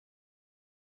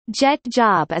Jet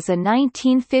Job is a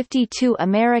 1952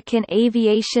 American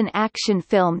aviation action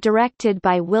film directed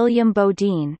by William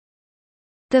Bodine.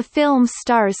 The film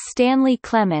stars Stanley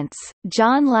Clements,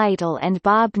 John Lytle and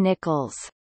Bob Nichols.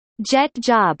 Jet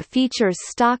Job features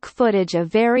stock footage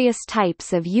of various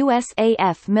types of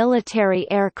USAF military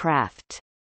aircraft.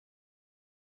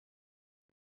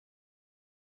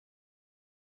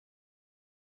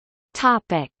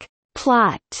 Topic.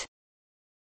 Plot.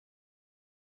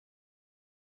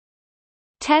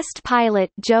 Test pilot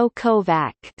Joe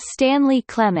Kovac, Stanley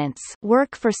Clements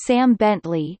work for Sam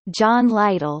Bentley, John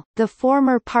Lytle, the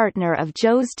former partner of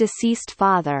Joe's deceased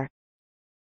father.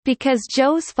 Because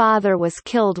Joe's father was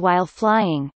killed while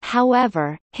flying,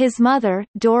 however, his mother,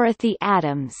 Dorothy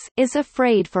Adams, is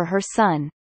afraid for her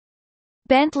son.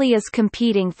 Bentley is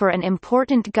competing for an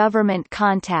important government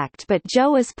contact, but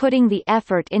Joe is putting the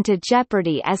effort into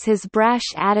jeopardy as his brash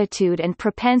attitude and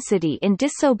propensity in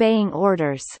disobeying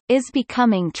orders is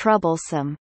becoming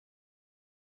troublesome.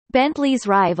 Bentley's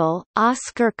rival,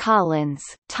 Oscar Collins,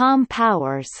 Tom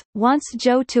Powers, wants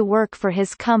Joe to work for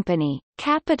his company,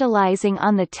 capitalizing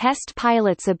on the test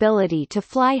pilot's ability to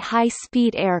fly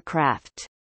high-speed aircraft.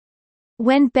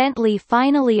 When Bentley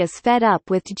finally is fed up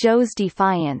with Joe's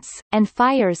defiance, and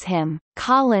fires him,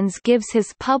 Collins gives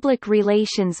his public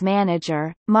relations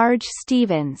manager, Marge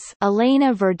Stevens,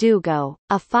 Elena Verdugo,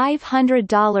 a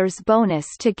 $500 bonus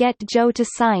to get Joe to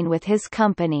sign with his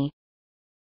company.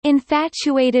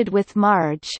 Infatuated with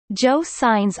Marge, Joe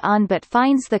signs on but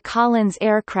finds the Collins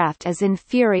aircraft as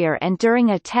inferior, and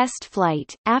during a test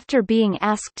flight, after being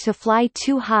asked to fly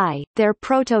too high, their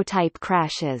prototype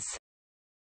crashes.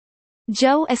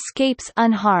 Joe escapes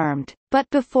unharmed, but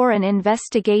before an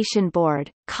investigation board,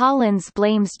 Collins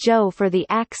blames Joe for the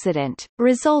accident,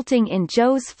 resulting in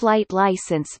Joe's flight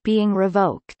license being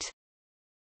revoked.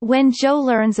 When Joe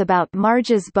learns about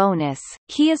Marge's bonus,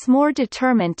 he is more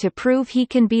determined to prove he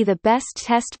can be the best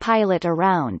test pilot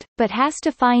around, but has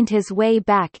to find his way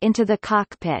back into the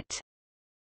cockpit.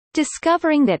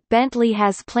 Discovering that Bentley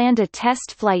has planned a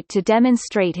test flight to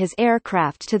demonstrate his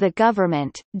aircraft to the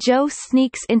government, Joe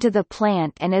sneaks into the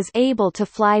plant and is able to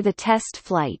fly the test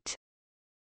flight.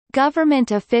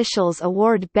 Government officials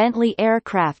award Bentley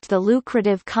aircraft the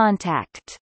lucrative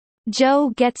contract.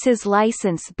 Joe gets his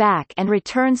license back and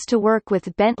returns to work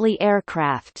with Bentley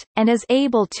aircraft, and is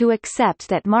able to accept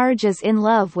that Marge is in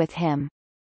love with him.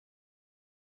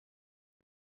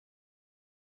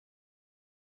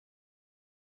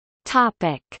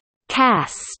 Topic.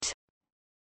 Cast.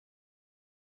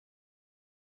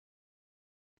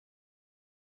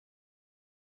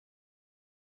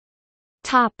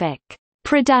 Topic.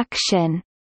 Production.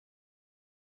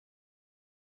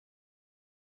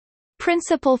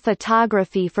 Principal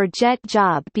photography for Jet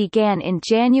Job began in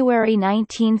January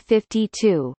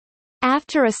 1952.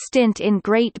 After a stint in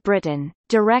Great Britain,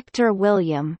 director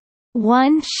William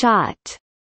 "One Shot"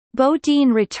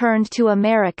 Bodine returned to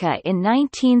America in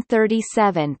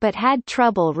 1937 but had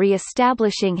trouble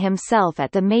re-establishing himself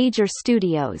at the major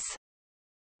studios.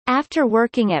 After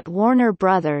working at Warner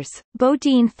Brothers,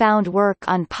 Bodine found work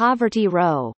on Poverty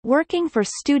Row, working for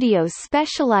studios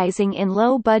specializing in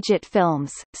low-budget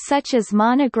films, such as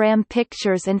Monogram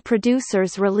Pictures and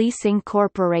Producers Releasing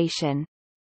Corporation.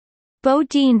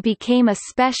 Bodine became a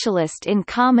specialist in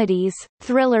comedies,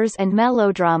 thrillers and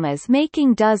melodramas,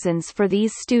 making dozens for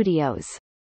these studios.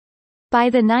 By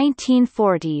the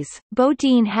 1940s,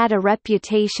 Bodine had a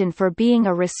reputation for being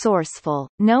a resourceful,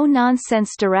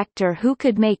 no-nonsense director who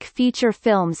could make feature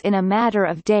films in a matter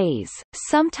of days,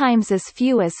 sometimes as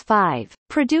few as 5.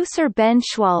 Producer Ben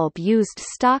Schwalbe used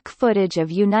stock footage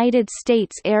of United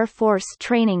States Air Force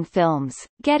training films,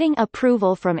 getting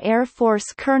approval from Air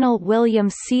Force Colonel William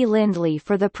C. Lindley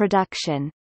for the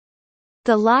production.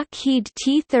 The Lockheed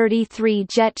T-33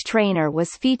 jet trainer was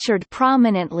featured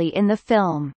prominently in the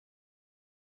film.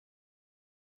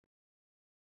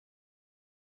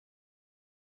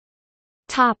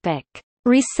 Topic.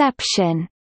 Reception.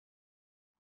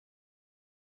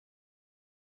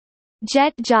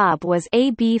 Jet Job was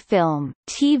a B-film.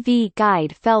 TV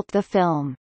Guide felt the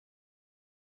film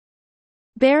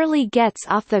barely gets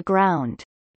off the ground.